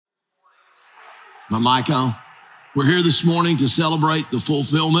My mic on? We're here this morning to celebrate the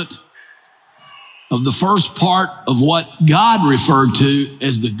fulfillment of the first part of what God referred to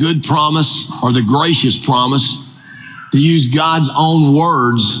as the good promise or the gracious promise, to use God's own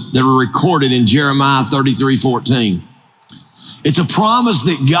words that are recorded in Jeremiah 33:14. It's a promise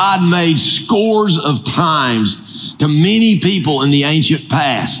that God made scores of times to many people in the ancient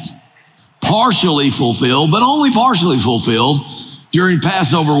past. Partially fulfilled, but only partially fulfilled during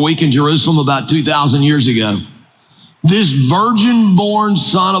Passover week in Jerusalem about 2,000 years ago. This virgin-born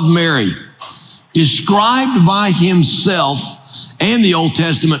son of Mary, described by himself and the Old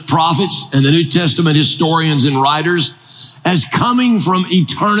Testament prophets and the New Testament historians and writers as coming from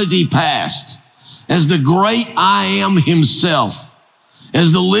eternity past, as the great I am himself,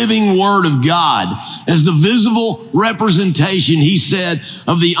 as the living word of God, as the visible representation, he said,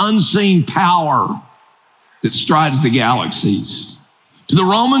 of the unseen power that strides the galaxies. To the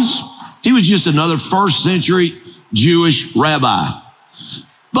Romans, he was just another first century Jewish rabbi.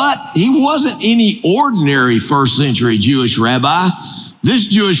 But he wasn't any ordinary first century Jewish rabbi. This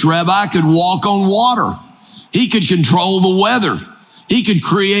Jewish rabbi could walk on water. He could control the weather. He could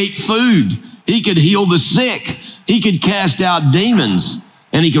create food. He could heal the sick. He could cast out demons,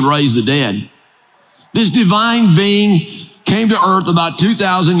 and he could raise the dead. This divine being came to earth about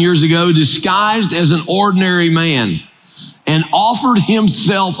 2,000 years ago, disguised as an ordinary man, and offered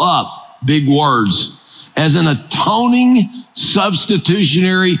himself up, big words, as an atoning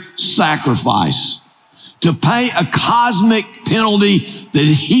substitutionary sacrifice to pay a cosmic penalty that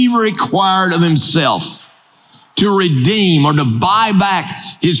he required of himself, to redeem or to buy back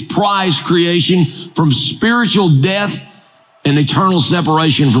his prized creation from spiritual death and eternal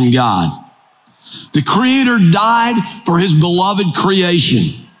separation from God. The Creator died for his beloved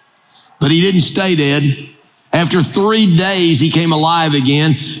creation, but he didn't stay dead. After 3 days, he came alive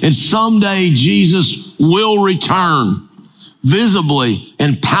again, and someday Jesus will return visibly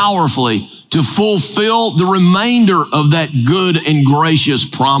and powerfully to fulfill the remainder of that good and gracious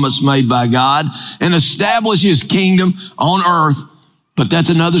promise made by God and establish his kingdom on earth. But that's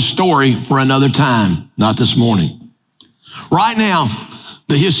another story for another time, not this morning. Right now,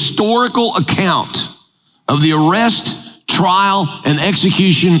 the historical account of the arrest, trial, and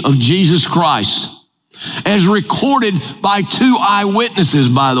execution of Jesus Christ, as recorded by 2 eyewitnesses,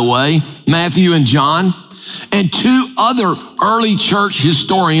 by the way, Matthew and John, and 2 other early church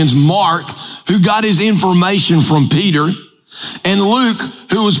historians, Mark, who got his information from Peter, and Luke,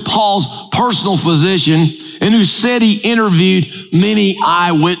 who was Paul's personal physician, and who said he interviewed many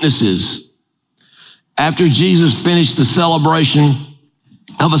eyewitnesses. After Jesus finished the celebration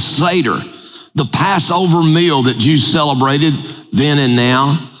of a Seder, the Passover meal that Jews celebrated then and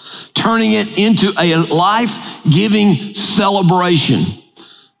now, turning it into a life-giving celebration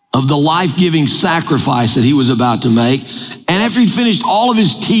of the life-giving sacrifice that he was about to make. And after he'd finished all of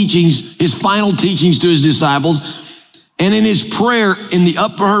his teachings, his final teachings to his disciples, and in his prayer in the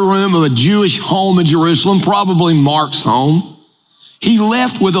upper room of a Jewish home in Jerusalem, probably Mark's home, he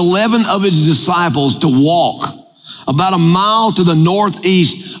left with 11 of his disciples to walk about a mile to the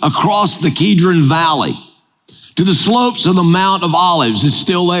northeast across the Kidron Valley to the slopes of the Mount of Olives. It's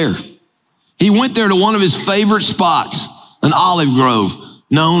still there. He went there to one of his favorite spots, an olive grove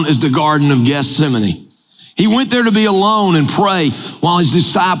known as the Garden of Gethsemane. He went there to be alone and pray while his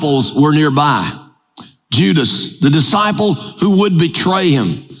disciples were nearby. Judas, the disciple who would betray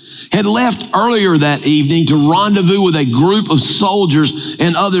him, had left earlier that evening to rendezvous with a group of soldiers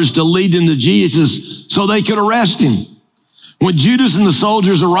and others to lead them to Jesus so they could arrest him. When Judas and the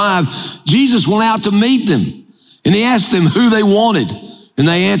soldiers arrived, Jesus went out to meet them, and he asked them who they wanted. And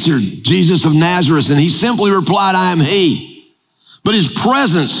they answered, Jesus of Nazareth. And he simply replied, I am he. But his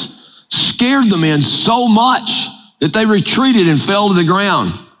presence scared the men so much that they retreated and fell to the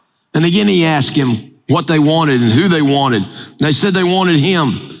ground. And again, he asked him what they wanted and who they wanted. And they said they wanted him.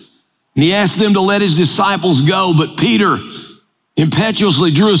 And he asked them to let his disciples go. But Peter impetuously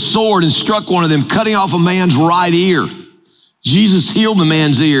drew a sword and struck one of them, cutting off a man's right ear. Jesus healed the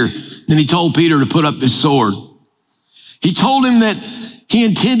man's ear. Then he told Peter to put up his sword. He told him that he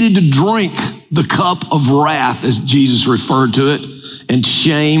intended to drink the cup of wrath, as Jesus referred to it, and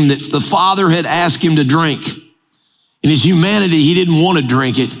shame that the Father had asked him to drink. In his humanity, he didn't want to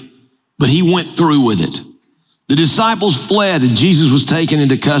drink it, but he went through with it. The disciples fled and Jesus was taken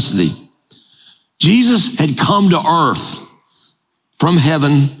into custody. Jesus had come to earth from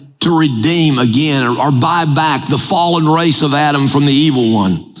heaven to redeem again or buy back the fallen race of Adam from the evil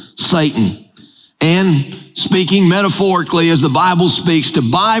one, Satan. And speaking metaphorically, as the Bible speaks, to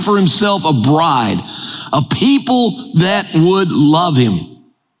buy for himself a bride, a people that would love him.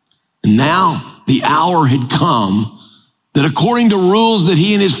 And now the hour had come that according to rules that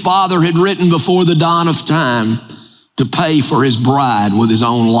he and his father had written before the dawn of time, to pay for his bride with his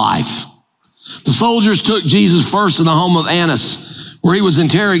own life. The soldiers took Jesus first to the home of Annas, where he was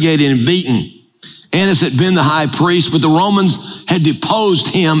interrogated and beaten. Annas had been the high priest, but the Romans had deposed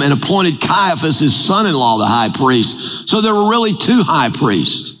him and appointed Caiaphas, his son-in-law, the high priest. So there were really two high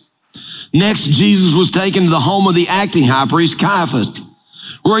priests. Next, Jesus was taken to the home of the acting high priest, Caiaphas,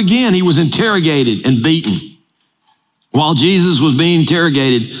 where again he was interrogated and beaten. While Jesus was being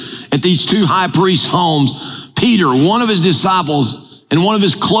interrogated at these two high priests' homes, Peter, one of his disciples and one of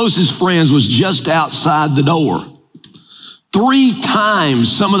his closest friends, was just outside the door. 3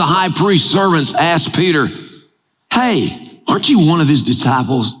 times some of the high priest's servants asked Peter, "Hey, aren't you one of his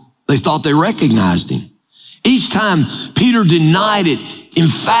disciples?" They thought they recognized him. Each time Peter denied it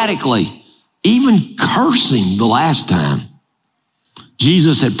emphatically, even cursing the last time.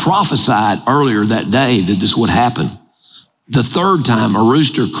 Jesus had prophesied earlier that day that this would happen. The 3rd time a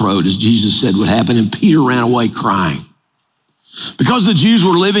rooster crowed, as Jesus said would happen, and Peter ran away crying. Because the Jews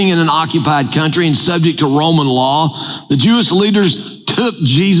were living in an occupied country and subject to Roman law, the Jewish leaders took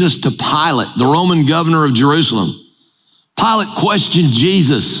Jesus to Pilate, the Roman governor of Jerusalem. Pilate questioned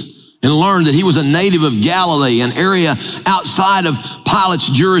Jesus and learned that he was a native of Galilee, an area outside of Pilate's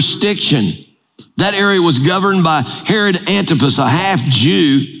jurisdiction. That area was governed by Herod Antipas, a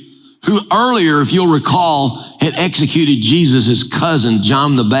half-Jew, who earlier, if you'll recall, had executed Jesus' cousin,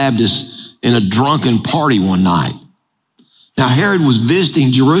 John the Baptist, in a drunken party one night. Now, Herod was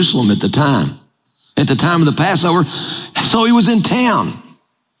visiting Jerusalem at the time of the Passover, so he was in town.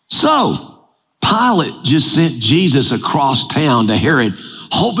 So Pilate just sent Jesus across town to Herod,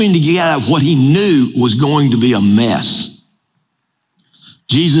 hoping to get out of what he knew was going to be a mess.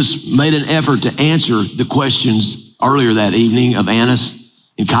 Jesus made an effort to answer the questions earlier that evening of Annas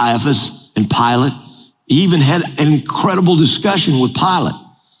and Caiaphas and Pilate. He even had an incredible discussion with Pilate.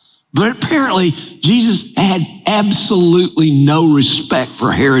 But apparently, Jesus had absolutely no respect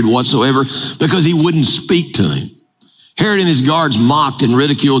for Herod whatsoever because he wouldn't speak to him. Herod and his guards mocked and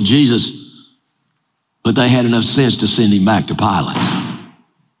ridiculed Jesus, but they had enough sense to send him back to Pilate.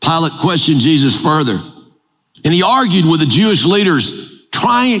 Pilate questioned Jesus further, and he argued with the Jewish leaders,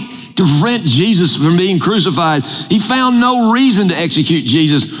 trying to prevent Jesus from being crucified. He found no reason to execute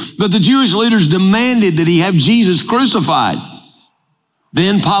Jesus, but the Jewish leaders demanded that he have Jesus crucified.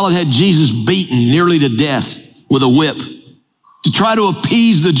 Then Pilate had Jesus beaten nearly to death with a whip to try to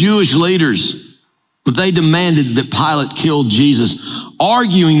appease the Jewish leaders. But they demanded that Pilate kill Jesus,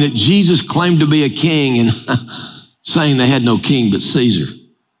 arguing that Jesus claimed to be a king and saying they had no king but Caesar.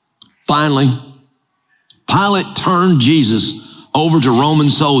 Finally, Pilate turned Jesus over to Roman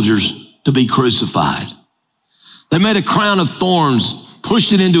soldiers to be crucified. They made a crown of thorns,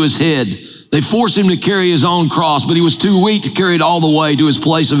 pushed it into his head. They forced him to carry his own cross, but he was too weak to carry it all the way to his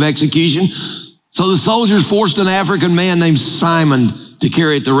place of execution. So the soldiers forced an African man named Simon to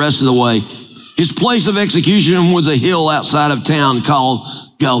carry it the rest of the way. His place of execution was a hill outside of town called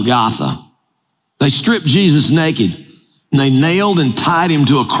Golgotha. They stripped Jesus naked, and they nailed and tied him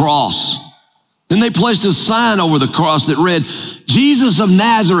to a cross. Then they placed a sign over the cross that read, "Jesus of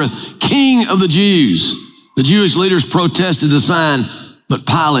Nazareth, King of the Jews." The Jewish leaders protested the sign, but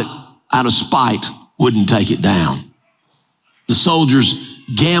Pilate, out of spite, wouldn't take it down. The soldiers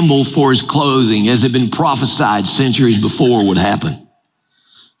gambled for his clothing, as had been prophesied centuries before would happen.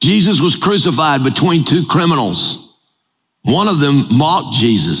 Jesus was crucified between 2 criminals. One of them mocked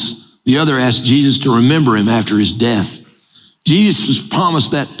Jesus. The other asked Jesus to remember him after his death. Jesus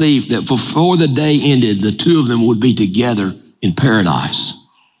promised that thief that before the day ended, the 2 of them would be together in paradise.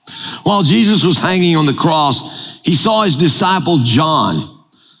 While Jesus was hanging on the cross, he saw his disciple John,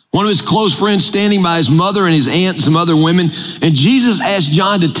 one of his close friends, standing by his mother and his aunt and some other women. And Jesus asked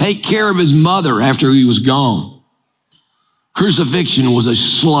John to take care of his mother after he was gone. Crucifixion was a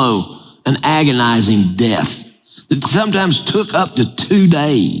slow and agonizing death that sometimes took up to 2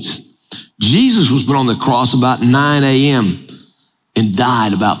 days. Jesus was put on the cross about 9 a.m. and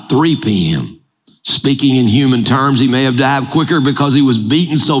died about 3 p.m. Speaking in human terms, he may have died quicker because he was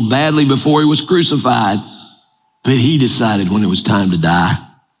beaten so badly before he was crucified, but he decided when it was time to die.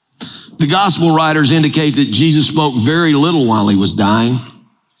 The gospel writers indicate that Jesus spoke very little while he was dying.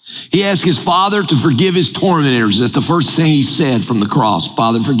 He asked his Father to forgive his tormentors. That's the first thing he said from the cross,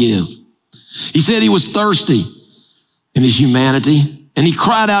 "Father, forgive." He said he was thirsty in his humanity, and he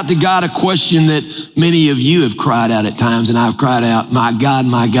cried out to God a question that many of you have cried out at times, and I've cried out, my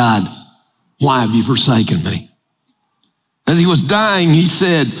God, why have you forsaken me?" As he was dying, he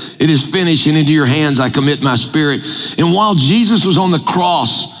said, "It is finished, and into your hands I commit my spirit." And while Jesus was on the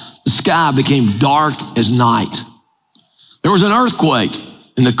cross, the sky became dark as night. There was an earthquake,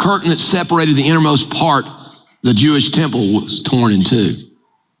 and the curtain that separated the innermost part, the Jewish temple, was torn in two.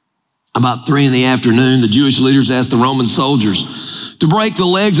 About 3 p.m, the Jewish leaders asked the Roman soldiers to break the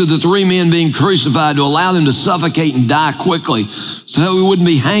legs of the 3 men being crucified to allow them to suffocate and die quickly so he wouldn't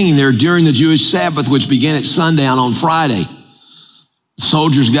be hanging there during the Jewish Sabbath, which began at sundown on Friday. The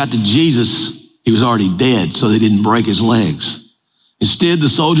soldiers got to Jesus. He was already dead, so they didn't break his legs. Instead, the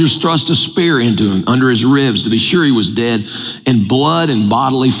soldiers thrust a spear into him under his ribs to be sure he was dead, and blood and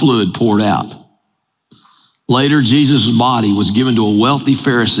bodily fluid poured out. Later, Jesus' body was given to a wealthy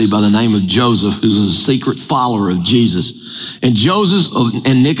Pharisee by the name of Joseph, who was a secret follower of Jesus. And Joseph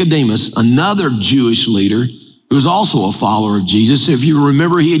and Nicodemus, another Jewish leader, who was also a follower of Jesus. If you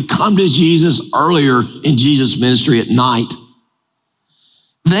remember, he had come to Jesus earlier in Jesus' ministry at night.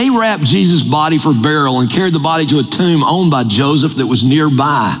 They wrapped Jesus' body for burial and carried the body to a tomb owned by Joseph that was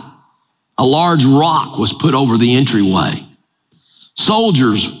nearby. A large rock was put over the entryway.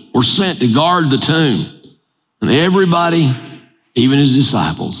 Soldiers were sent to guard the tomb, and everybody, even his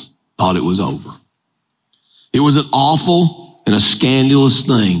disciples, thought it was over. It was an awful and a scandalous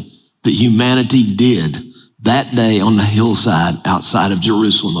thing that humanity did that day on the hillside outside of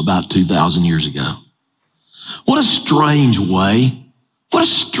Jerusalem about 2,000 years ago. What a strange way. What a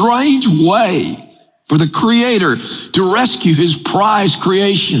strange way for the Creator to rescue his prized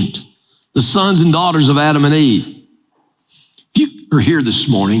creation, the sons and daughters of Adam and Eve. If you are here this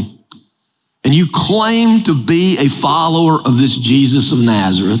morning and you claim to be a follower of this Jesus of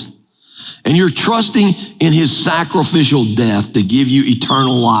Nazareth, and you're trusting in his sacrificial death to give you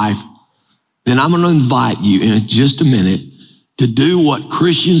eternal life, then I'm going to invite you in just a minute to do what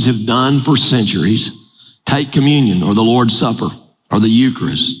Christians have done for centuries: take communion or the Lord's Supper or the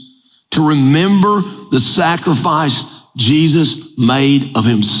Eucharist, to remember the sacrifice Jesus made of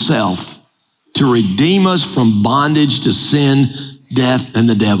himself to redeem us from bondage to sin, death, and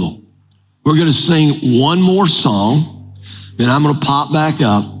the devil. We're going to sing one more song, then I'm going to pop back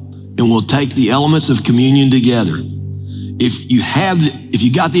up and we'll take the elements of communion together. If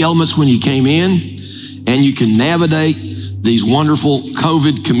you got the elements when you came in and you can navigate these wonderful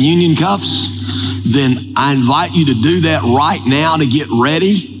COVID communion cups, then I invite you to do that right now to get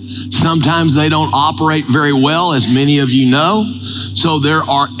ready. Sometimes they don't operate very well, as many of you know. So there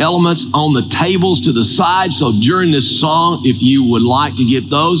are elements on the tables to the side. So during this song, if you would like to get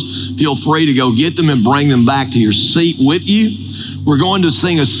those, feel free to go get them and bring them back to your seat with you. We're going to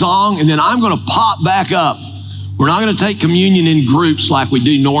sing a song, and then I'm going to pop back up. We're not going to take communion in groups like we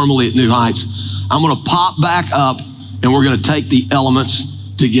do normally at New Heights. I'm going to pop back up, and we're going to take the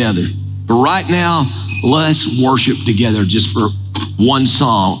elements together. But right now, let's worship together just for one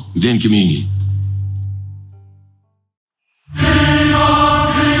song, then communion.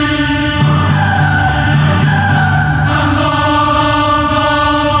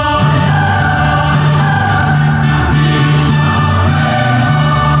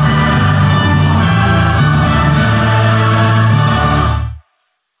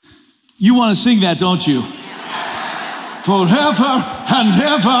 You want to sing that, don't you? Forever and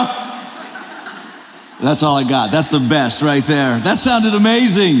ever. That's all I got. That's the best right there. That sounded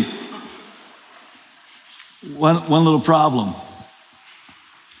amazing. One little problem.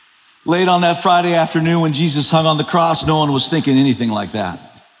 Late on that Friday afternoon when Jesus hung on the cross, no one was thinking anything like that.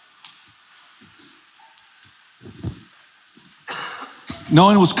 No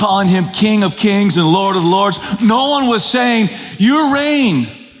one was calling him King of Kings and Lord of Lords. No one was saying, your reign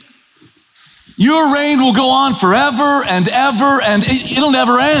will go on forever and ever, and it'll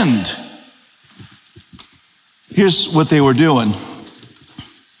never end. Here's what they were doing.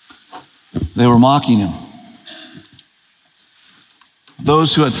 They were mocking him.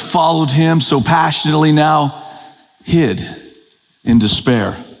 Those who had followed him so passionately now hid in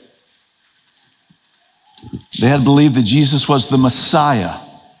despair. They had believed that Jesus was the Messiah,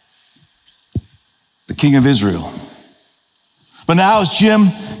 the King of Israel. But now, as Jim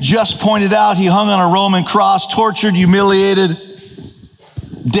just pointed out, he hung on a Roman cross, tortured, humiliated,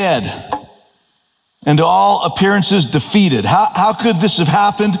 dead, and to all appearances defeated. How could this have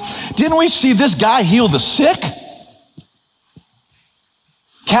happened? Didn't we see this guy heal the sick?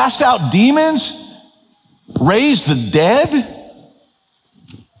 Cast out demons? Raise the dead?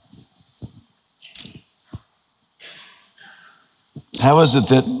 How is it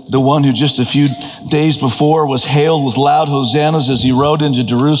that the one who just a few days before was hailed with loud hosannas as he rode into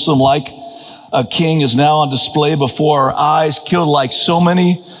Jerusalem like a king is now on display before our eyes, killed like so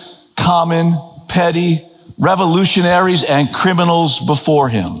many common, petty revolutionaries and criminals before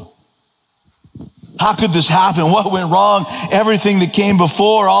him? How could this happen? What went wrong? Everything that came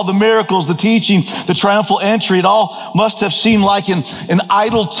before, all the miracles, the teaching, the triumphal entry, it all must have seemed like an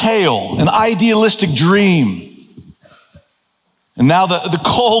idle tale, an idealistic dream. And now the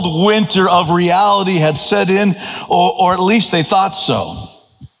cold winter of reality had set in, or at least they thought so.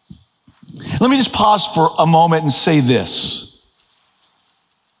 Let me just pause for a moment and say this.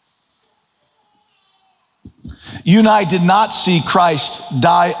 You and I did not see Christ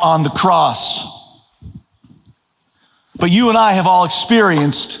die on the cross. But you and I have all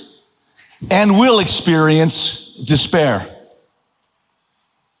experienced and will experience despair.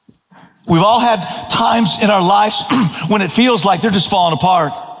 We've all had times in our lives when it feels like they're just falling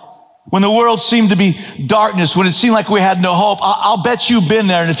apart. When the world seemed to be darkness, when it seemed like we had no hope. I'll bet you've been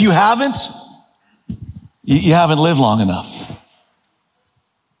there. And if you haven't, you haven't lived long enough.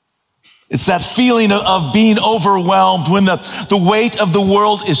 It's that feeling of being overwhelmed when the weight of the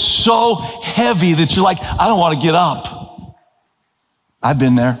world is so heavy that you're like, I don't want to get up. I've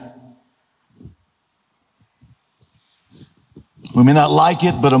been there. We may not like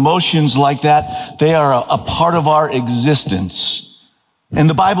it, but emotions like that, they are a part of our existence. And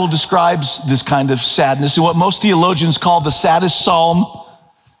the Bible describes this kind of sadness in what most theologians call the saddest psalm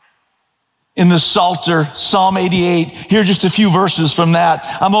in the Psalter, Psalm 88. Here are just a few verses from that.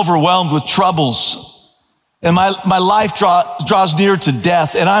 I'm overwhelmed with troubles, and my life draws near to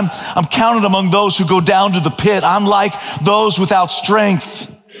death, and I'm counted among those who go down to the pit. I'm like those without strength.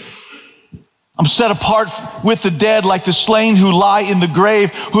 I'm set apart with the dead, like the slain who lie in the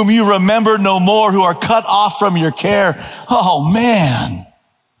grave, whom you remember no more, who are cut off from your care. Oh, man.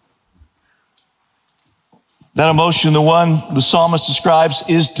 That emotion, the one the psalmist describes,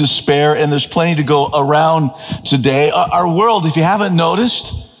 is despair, and there's plenty to go around today. Our world, if you haven't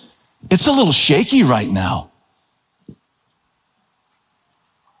noticed, it's a little shaky right now.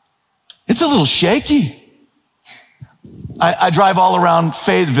 It's a little shaky. I drive all around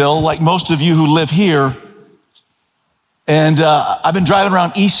Fayetteville, like most of you who live here. And I've been driving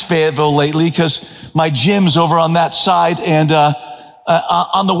around East Fayetteville lately because my gym's over on that side. And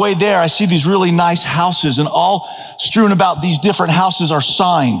on the way there, I see these really nice houses, and all strewn about these different houses are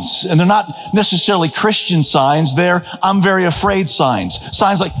signs. And they're not necessarily Christian signs. They're I'm very afraid signs.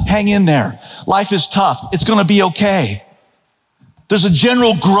 Signs like, hang in there. Life is tough. It's going to be okay. There's a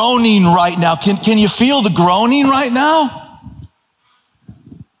general groaning right now. Can you feel the groaning right now?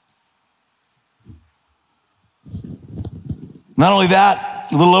 Not only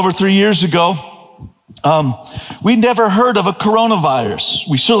that, a little over 3 years ago, we never heard of a coronavirus.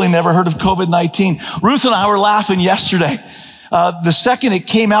 We certainly never heard of COVID-19. Ruth and I were laughing yesterday. The second it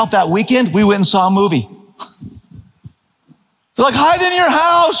came out that weekend, we went and saw a movie. They're like, hide in your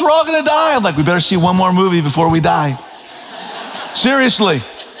house. We're all going to die. I'm like, we better see one more movie before we die. Seriously.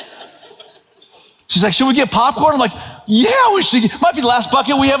 She's like, should we get popcorn? I'm like, yeah, we should. Might be the last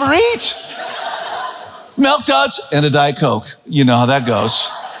bucket we ever eat. Milk Duds and a Diet Coke. You know how that goes.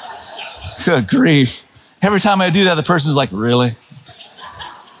 Good grief. Every time I do that, the person's like, really?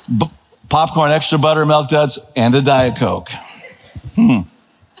 Popcorn, extra butter, Milk Duds, and a Diet Coke. We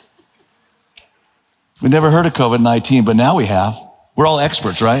never heard of COVID-19, but now we have. We're all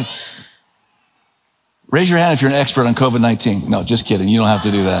experts, right? Raise your hand if you're an expert on COVID-19. No, just kidding. You don't have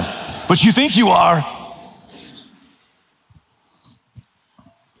to do that. But you think you are.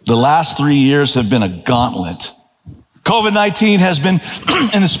 The last 3 years have been a gauntlet. COVID-19 has been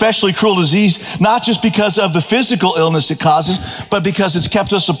an especially cruel disease, not just because of the physical illness it causes, but because it's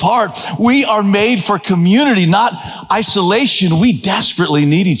kept us apart. We are made for community, not isolation. We desperately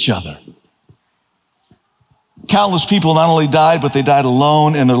need each other. Countless people not only died, but they died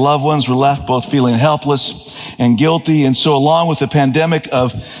alone, and their loved ones were left both feeling helpless and guilty. And so along with the pandemic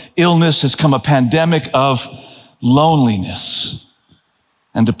of illness has come a pandemic of loneliness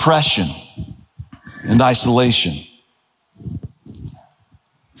and depression and isolation.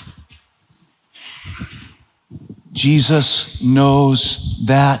 Jesus knows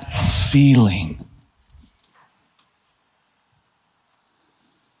that feeling.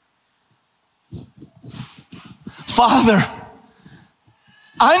 Father,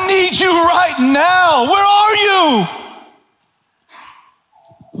 I need you right now. Where are you?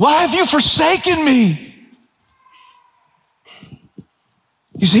 Why have you forsaken me?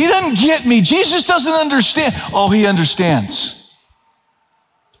 You see, he doesn't get me. Jesus doesn't understand. Oh, he understands.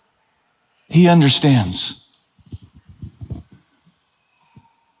 He understands.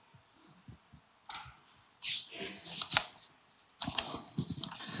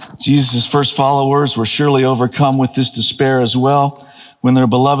 Jesus' first followers were surely overcome with this despair as well when their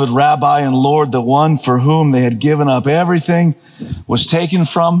beloved Rabbi and Lord, the one for whom they had given up everything, was taken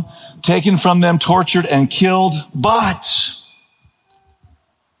from taken from them, tortured, and killed. But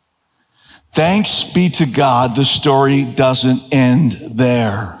thanks be to God, the story doesn't end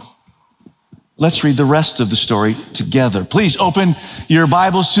there. Let's read the rest of the story together. Please open your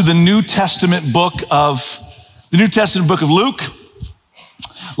Bibles to the New Testament book of Luke.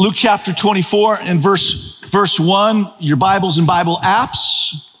 Luke chapter 24 and verse 1. Your Bibles and Bible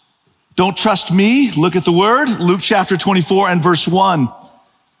apps. Don't trust me. Look at the word. Luke chapter 24 and verse 1.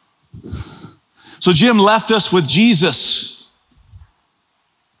 So Jim left us with Jesus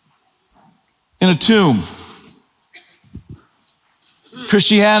in a tomb.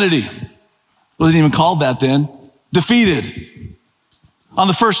 Christianity wasn't even called that then. Defeated. On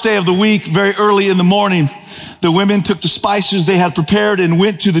the first day of the week, very early in the morning, the women took the spices they had prepared and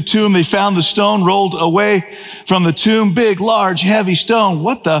went to the tomb. They found the stone rolled away from the tomb. Big, large, heavy stone.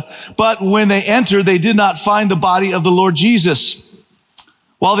 But when they entered, they did not find the body of the Lord Jesus.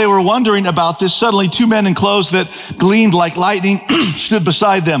 While they were wondering about this, suddenly two men in clothes that gleamed like lightning stood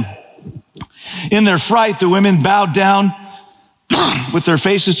beside them. In their fright, the women bowed down with their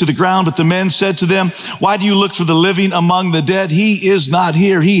faces to the ground, but the men said to them, "Why do you look for the living among the dead? He is not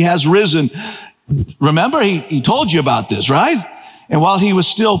here. He has risen." Remember, he told you about this, right? And while he was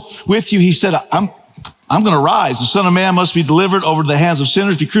still with you, he said, I'm going to rise. The Son of Man must be delivered over to the hands of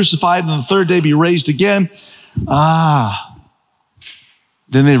sinners, be crucified, and on the third day be raised again.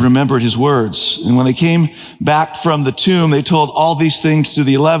 Then they remembered his words. And when they came back from the tomb, they told all these things to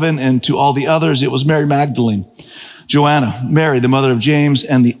the 11 and to all the others. It was Mary Magdalene, Joanna, Mary, the mother of James,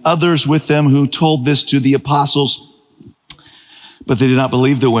 and the others with them who told this to the apostles. But they did not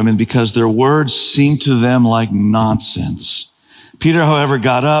believe the women because their words seemed to them like nonsense. Peter, however,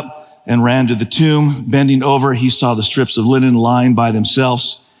 got up and ran to the tomb. Bending over, he saw the strips of linen lying by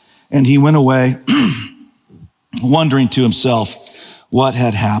themselves, and he went away wondering to himself what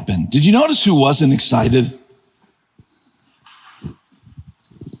had happened. Did you notice who wasn't excited?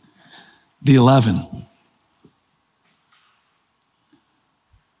 The 11.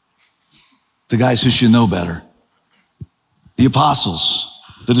 The guys who should know better. The apostles,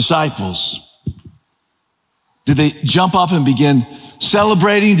 the disciples. Did they jump up and begin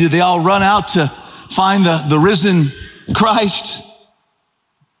celebrating? Did they all run out to find the risen Christ?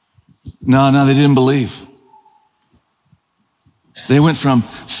 No, they didn't believe. They went from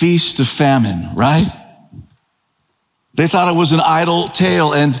feast to famine, right? They thought it was an idle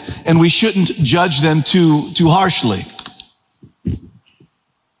tale, and we shouldn't judge them too harshly.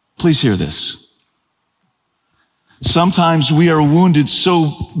 Please hear this. Sometimes we are wounded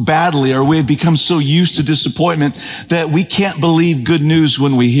so badly, or we have become so used to disappointment that we can't believe good news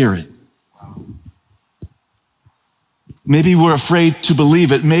when we hear it. Maybe we're afraid to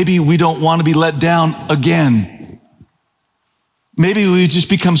believe it. Maybe we don't want to be let down again. Maybe we just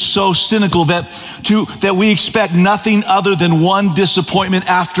become so cynical that we expect nothing other than one disappointment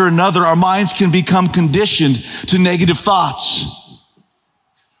after another. Our minds can become conditioned to negative thoughts.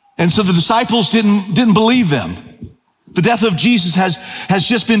 And so the disciples didn't believe them. The death of Jesus has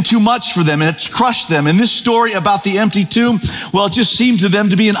just been too much for them, and it's crushed them. And this story about the empty tomb, well, it just seemed to them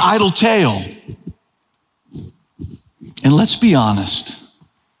to be an idle tale. And let's be honest,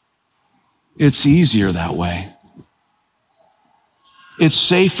 it's easier that way. It's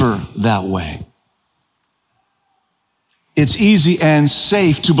safer that way. It's easy and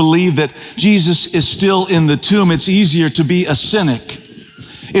safe to believe that Jesus is still in the tomb. It's easier to be a cynic.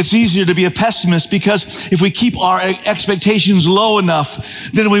 It's easier to be a pessimist because if we keep our expectations low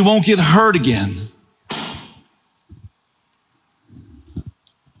enough, then we won't get hurt again.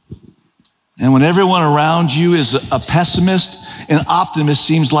 And when everyone around you is a pessimist, an optimist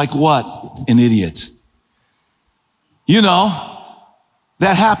seems like what? An idiot. You know,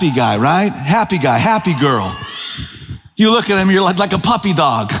 that happy guy, right? Happy guy, happy girl. You look at him, you're like a puppy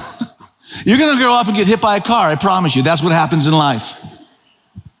dog. You're going to grow up and get hit by a car, I promise you. That's what happens in life.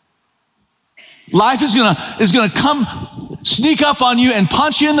 Life is gonna come sneak up on you and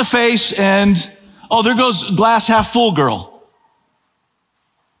punch you in the face, and oh, there goes glass half full girl.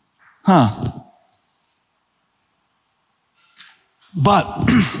 But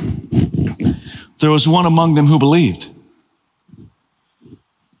there was one among them who believed.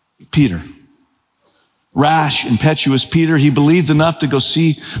 Peter. Rash, impetuous Peter, he believed enough to go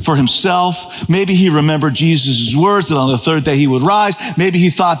see for himself. Maybe he remembered Jesus' words that on the third day he would rise. Maybe he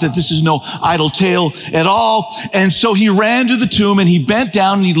thought that this is no idle tale at all. And so he ran to the tomb and he bent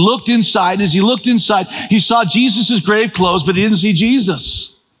down and he looked inside. And as he looked inside, he saw Jesus' grave closed, but he didn't see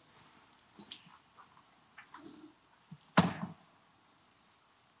Jesus.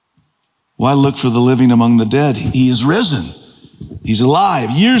 Why look for the living among the dead? He is risen. He's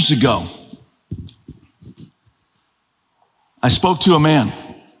alive. Years ago, I spoke to a man.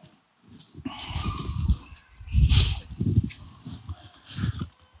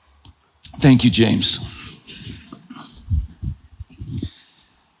 Thank you, James.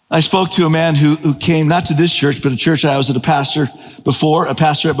 I spoke to a man who came not to this church, but a church I was a pastor at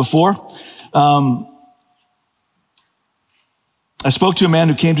before. I spoke to a man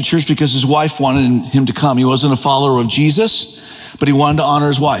who came to church because his wife wanted him to come. He wasn't a follower of Jesus, but he wanted to honor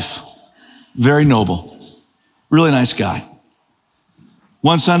his wife. Very noble. Really nice guy.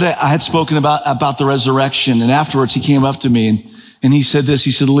 One Sunday, I had spoken about the resurrection, and afterwards he came up to me and he said this.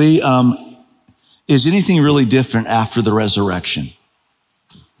 He said, Lee, is anything really different after the resurrection?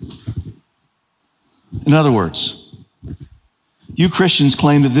 In other words, you Christians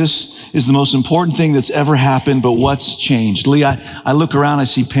claim that this is the most important thing that's ever happened, but what's changed? Lee, I look around, I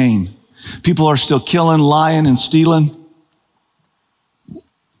see pain. People are still killing, lying, and stealing.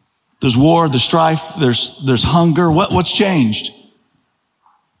 There's war, there's strife, there's hunger. What's changed?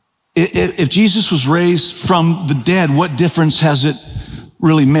 If Jesus was raised from the dead, what difference has it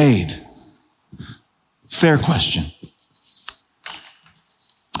really made? Fair question.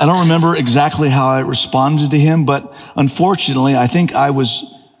 I don't remember exactly how I responded to him, but unfortunately, I think I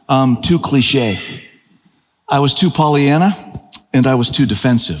was too cliche. I was too Pollyanna, and I was too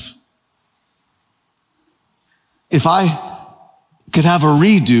defensive. If I could have a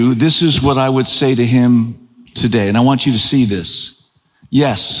redo, this is what I would say to him today, and I want you to see this.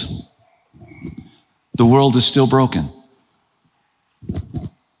 Yes, the world is still broken.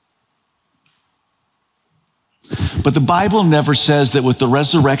 But the Bible never says that with the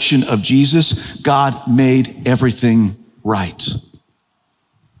resurrection of Jesus, God made everything right.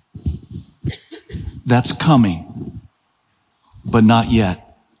 That's coming, but not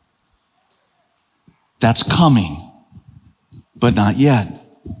yet. That's coming, but not yet.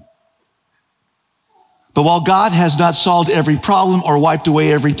 But while God has not solved every problem or wiped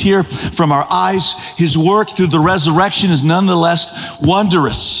away every tear from our eyes, his work through the resurrection is nonetheless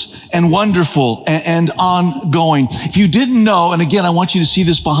wondrous and wonderful and ongoing. If you didn't know, and again, I want you to see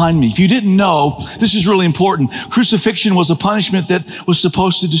this behind me. If you didn't know, this is really important. Crucifixion was a punishment that was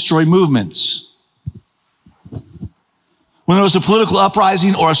supposed to destroy movements. When there was a political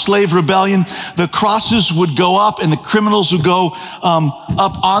uprising or a slave rebellion, the crosses would go up and the criminals would go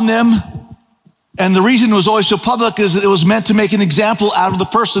up on them. And the reason it was always so public is that it was meant to make an example out of the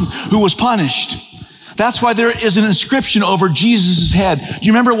person who was punished. That's why there is an inscription over Jesus' head. Do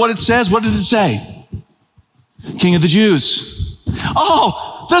you remember what it says? What does it say? King of the Jews.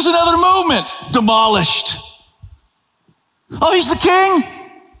 Oh, there's another movement. Demolished. Oh, he's the king?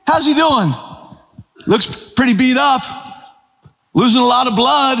 How's he doing? Looks pretty beat up. Losing a lot of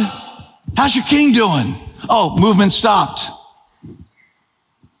blood. How's your king doing? Oh, movement stopped.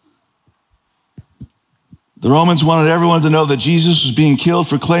 The Romans wanted everyone to know that Jesus was being killed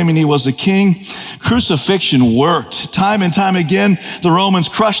for claiming he was a king. Crucifixion worked. Time and time again, the Romans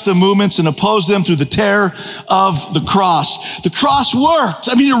crushed the movements and opposed them through the terror of the cross. The cross worked.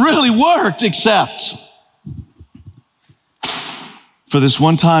 I mean, it really worked, except for this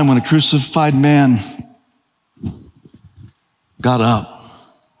one time when a crucified man got up.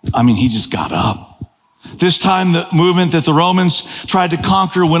 I mean, he just got up. This time, the movement that the Romans tried to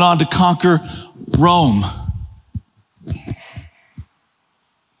conquer went on to conquer Rome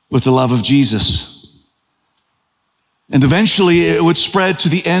with the love of Jesus. And eventually it would spread to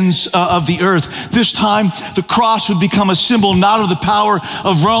the ends of the earth. This time the cross would become a symbol not of the power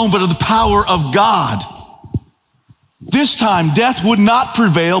of Rome, but of the power of God. This time death would not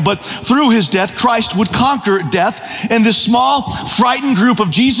prevail, but through his death, Christ would conquer death. And this small, frightened group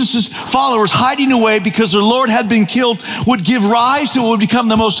of Jesus' followers hiding away because their Lord had been killed would give rise to what would become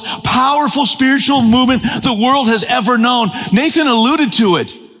the most powerful spiritual movement the world has ever known. Nathan alluded to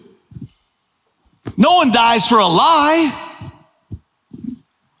it. No one dies for a lie.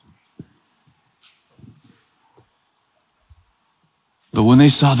 But when they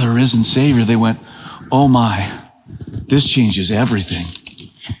saw the risen Savior, they went, oh my, this changes everything.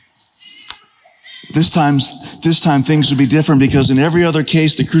 This time things would be different because in every other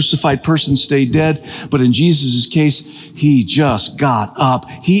case, the crucified person stayed dead. But in Jesus' case, he just got up.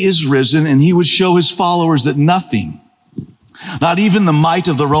 He is risen, and he would show his followers that nothing, not even the might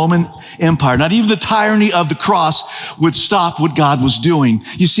of the Roman Empire, not even the tyranny of the cross would stop what God was doing.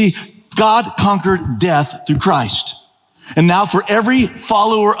 You see, God conquered death through Christ. And now for every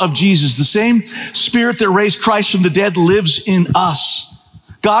follower of Jesus, the same spirit that raised Christ from the dead lives in us.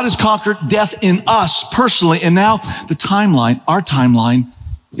 God has conquered death in us personally. And now the timeline, our timeline,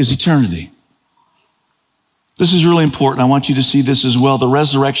 is eternity. This is really important. I want you to see this as well. The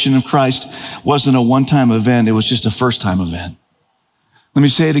resurrection of Christ wasn't a one-time event. It was just a first-time event. Let me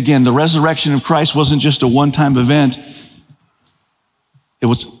say it again. The resurrection of Christ wasn't just a one-time event. It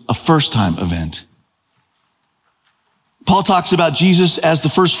was a first-time event. Paul talks about Jesus as the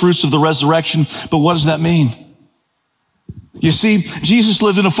first fruits of the resurrection, but what does that mean? You see, Jesus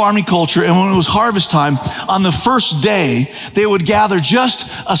lived in a farming culture, and when it was harvest time, on the first day, they would gather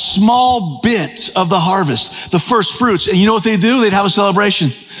just a small bit of the harvest, the first fruits. And you know what they'd do? They'd have a celebration.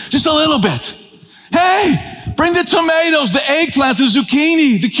 Just a little bit. Hey, bring the tomatoes, the eggplant, the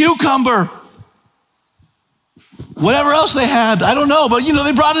zucchini, the cucumber. Whatever else they had, I don't know, but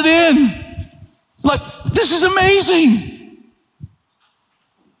they brought it in. Like, this is amazing.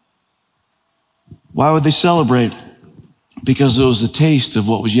 Why would they celebrate? Because it was a taste of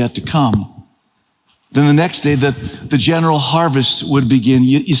what was yet to come. Then the next day, the general harvest would begin.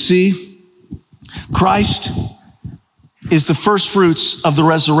 You see, Christ is the first fruits of the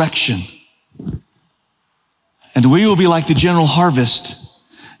resurrection. And we will be like the general harvest.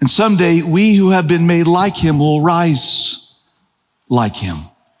 And someday, we who have been made like him will rise like him.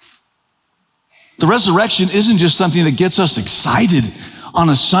 The resurrection isn't just something that gets us excited on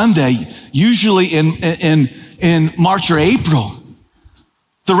a Sunday, usually in March or April.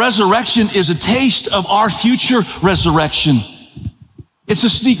 The resurrection is a taste of our future resurrection. It's a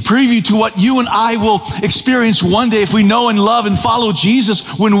sneak preview to what you and I will experience one day if we know and love and follow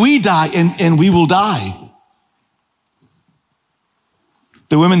Jesus when we die, and we will die.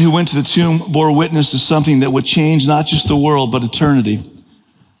 The women who went to the tomb bore witness to something that would change not just the world, but eternity.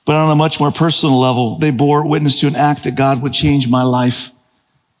 But on a much more personal level, they bore witness to an act that God would change my life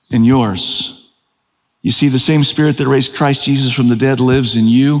and yours. You see, the same Spirit that raised Christ Jesus from the dead lives in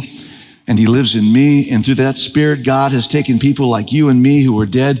you, and he lives in me. And through that Spirit, God has taken people like you and me who were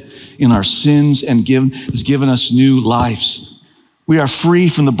dead in our sins and has given us new lives. We are free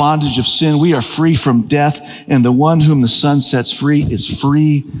from the bondage of sin. We are free from death. And the one whom the Son sets free is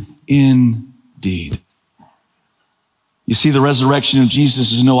free indeed. You see, the resurrection of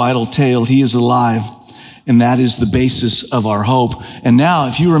Jesus is no idle tale. He is alive. And that is the basis of our hope. And now,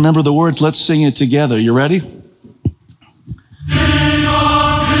 if you remember the words, let's sing it together. You ready?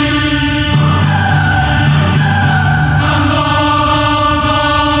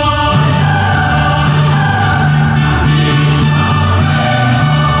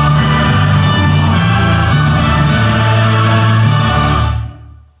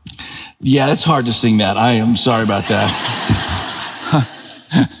 Yeah, it's hard to sing that. I am sorry about that.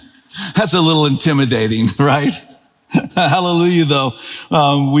 That's a little intimidating, right? Hallelujah, though.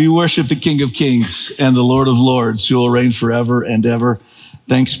 We worship the King of Kings and the Lord of Lords, who will reign forever and ever.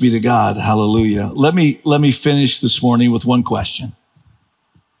 Thanks be to God. Hallelujah. Let me finish this morning with one question.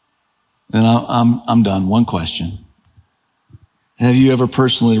 And I'm done. One question. Have you ever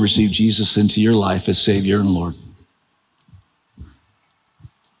personally received Jesus into your life as Savior and Lord?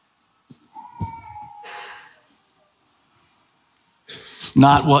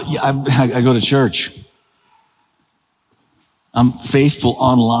 Not, well, I go to church. I'm faithful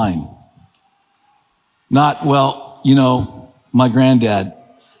online. Not, well, my granddad,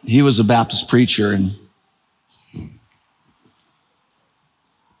 he was a Baptist preacher. And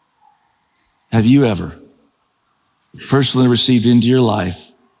have you ever personally received into your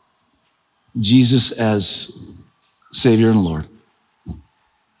life Jesus as Savior and Lord?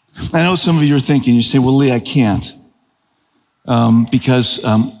 I know some of you are thinking, you say, well, Lee, I can't. Because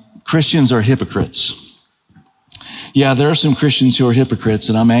Christians are hypocrites. Yeah, there are some Christians who are hypocrites,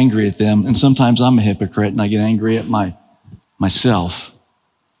 and I'm angry at them. And sometimes I'm a hypocrite, and I get angry at myself.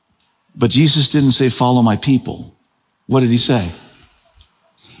 But Jesus didn't say, follow my people. What did he say?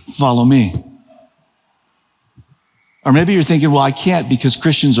 Follow me. Or maybe you're thinking, well, I can't because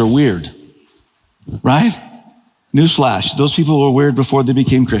Christians are weird. Right? Newsflash, those people were weird before they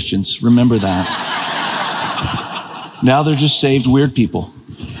became Christians. Remember that. Now they're just saved weird people.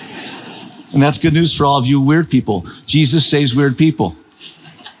 And that's good news for all of you weird people. Jesus saves weird people.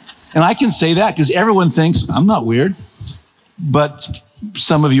 And I can say that because everyone thinks I'm not weird, but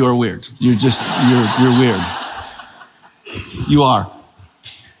some of you are weird. You're weird. You are.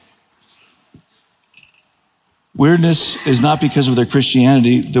 Weirdness is not because of their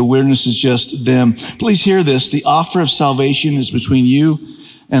Christianity. The weirdness is just them. Please hear this. The offer of salvation is between you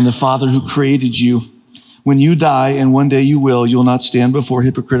and the Father who created you. When you die, and one day you'll not stand before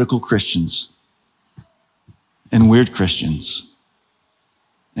hypocritical Christians and weird Christians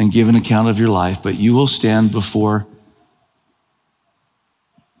and give an account of your life, but you will stand before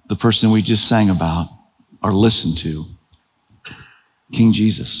the person we just sang about or listened to, King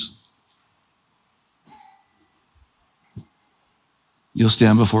Jesus. you'll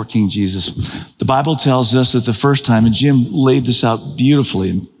stand before King Jesus. The Bible tells us that the first time, and Jim laid this out beautifully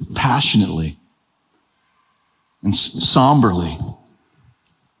and passionately and somberly,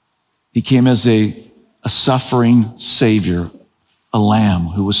 he came as a suffering Savior, a lamb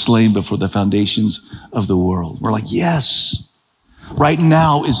who was slain before the foundations of the world. We're like, yes, right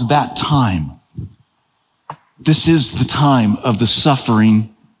now is that time. This is the time of the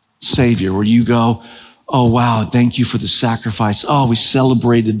suffering Savior where you go, oh, wow, thank you for the sacrifice. Oh, we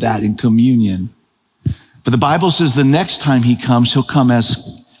celebrated that in communion. But the Bible says the next time he comes, he'll come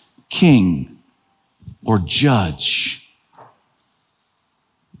as king or judge.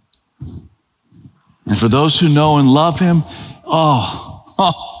 And for those who know and love him,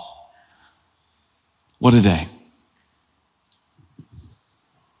 what a day.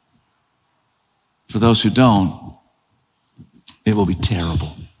 For those who don't, it will be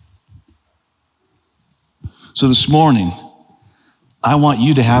terrible. So this morning, I want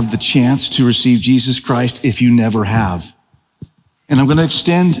you to have the chance to receive Jesus Christ if you never have. And I'm going to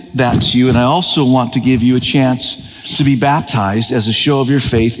extend that to you. And I also want to give you a chance to be baptized as a show of your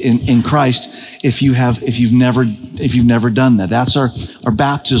faith in Christ if you've never done that. That's our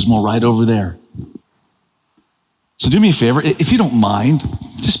baptismal right over there. So do me a favor, if you don't mind,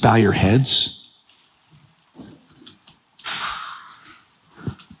 just bow your heads.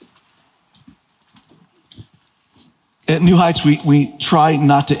 At New Heights, we try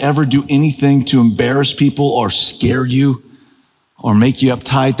not to ever do anything to embarrass people or scare you or make you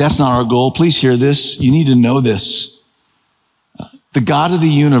uptight. That's not our goal. Please hear this. You need to know this. The God of the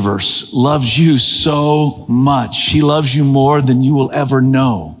universe loves you so much. He loves you more than you will ever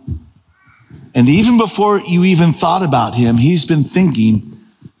know. And even before you even thought about him, he's been thinking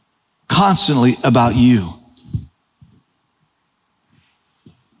constantly about you.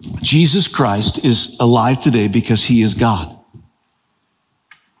 Jesus Christ is alive today because he is God.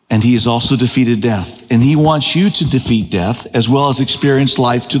 And he has also defeated death. And he wants you to defeat death as well as experience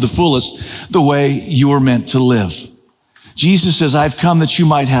life to the fullest, the way you were meant to live. Jesus says, I've come that you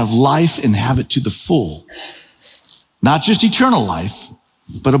might have life and have it to the full. Not just eternal life,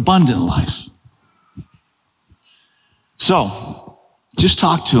 but abundant life. So, just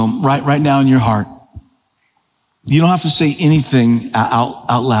talk to him right now in your heart. You don't have to say anything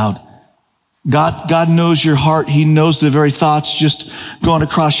out loud. God knows your heart. He knows the very thoughts just going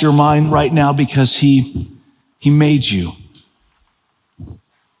across your mind right now because he made you.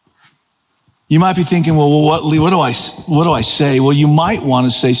 You might be thinking, well, what do I say? Well, you might want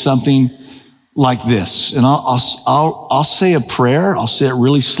to say something like this, and I'll say a prayer. I'll say it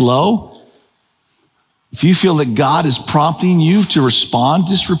really slow. If you feel that God is prompting you to respond,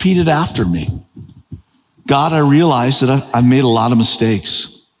 just repeat it after me. God, I realize that I've made a lot of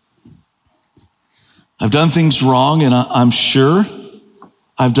mistakes. I've done things wrong, and I'm sure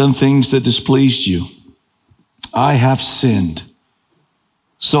I've done things that displeased you. I have sinned.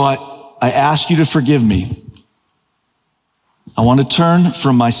 So I ask you to forgive me. I want to turn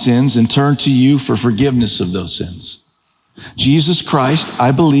from my sins and turn to you for forgiveness of those sins. Jesus Christ,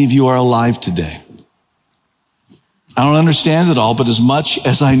 I believe you are alive today. I don't understand it all, but as much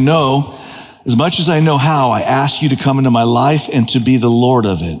as I know how, I ask you to come into my life and to be the Lord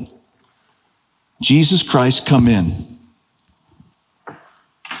of it. Jesus Christ, come in.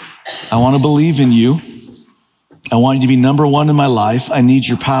 I want to believe in you. I want you to be number one in my life. I need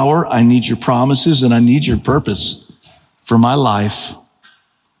your power. I need your promises, and I need your purpose for my life.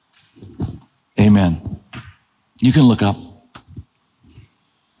 Amen. You can look up.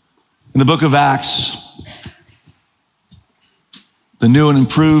 In the book of Acts, the new and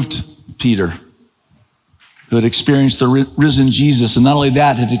improved Peter, who had experienced the risen Jesus, and not only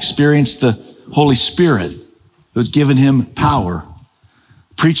that, had experienced the Holy Spirit, who had given him power,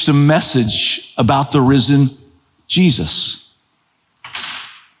 preached a message about the risen Jesus.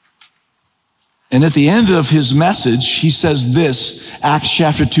 And at the end of his message, he says this, Acts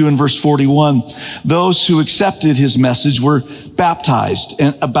chapter 2 and verse 41, those who accepted his message were baptized,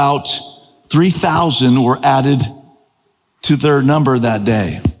 and about 3,000 were added to their number that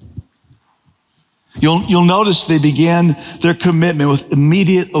day. You'll notice they began their commitment with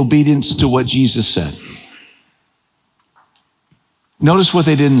immediate obedience to what Jesus said. Notice what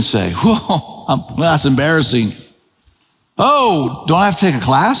they didn't say. Whoa, that's embarrassing. Oh, don't I have to take a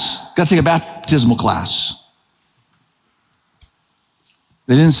class? Got to take a baptismal class.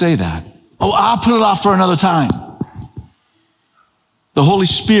 They didn't say that. Oh, I'll put it off for another time. The Holy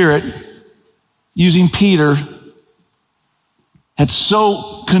Spirit, using Peter, had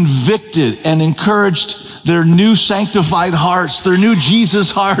so convicted and encouraged their new sanctified hearts, their new Jesus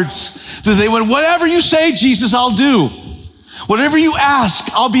hearts, that they went, whatever you say, Jesus, I'll do. Whatever you ask,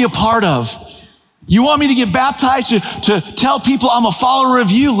 I'll be a part of. You want me to get baptized to tell people I'm a follower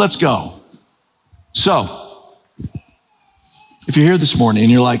of you? Let's go. So, if you're here this morning and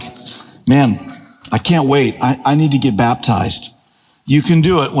you're like, man, I can't wait. I need to get baptized. You can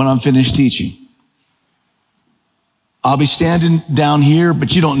do it when I'm finished teaching. I'll be standing down here,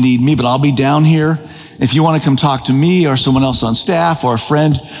 but you don't need me, but I'll be down here. If you want to come talk to me or someone else on staff or a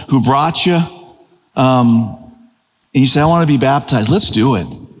friend who brought you, and you say, I want to be baptized, let's do it.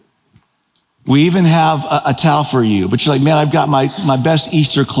 We even have a towel for you, but you're like, man, I've got my best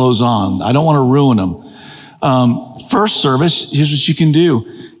Easter clothes on. I don't want to ruin them. First service, here's what you can do.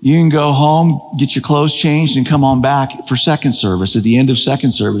 You can go home, get your clothes changed, and come on back for second service, at the end of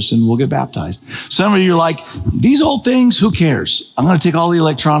second service, and we'll get baptized. Some of you are like, these old things, who cares? I'm going to take all the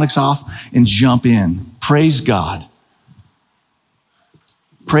electronics off and jump in. Praise God.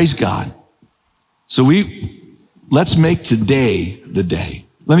 Praise God. So let's make today the day.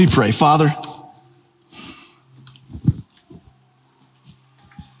 Let me pray. Father,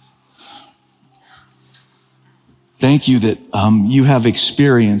 thank you that you have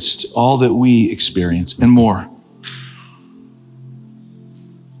experienced all that we experience and more.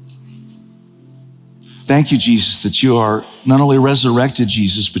 Thank you, Jesus, that you are not only resurrected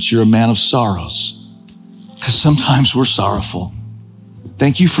Jesus, but you're a man of sorrows, because sometimes we're sorrowful.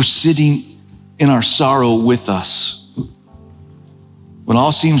 Thank you for sitting in our sorrow with us. When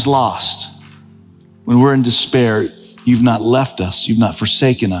all seems lost, when we're in despair, you've not left us, you've not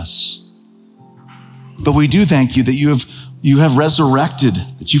forsaken us. But we do thank you that you have resurrected,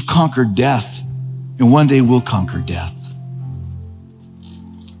 that you've conquered death, and one day we'll conquer death.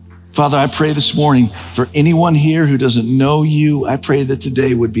 Father, I pray this morning for anyone here who doesn't know you, I pray that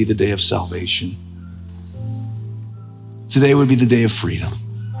today would be the day of salvation. Today would be the day of freedom.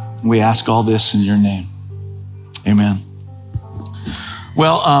 And we ask all this in your name. Amen.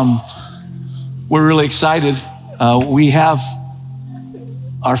 Well, we're really excited. We have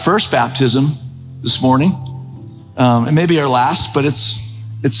our first baptism this morning. It may be our last, but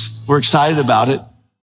we're excited about it.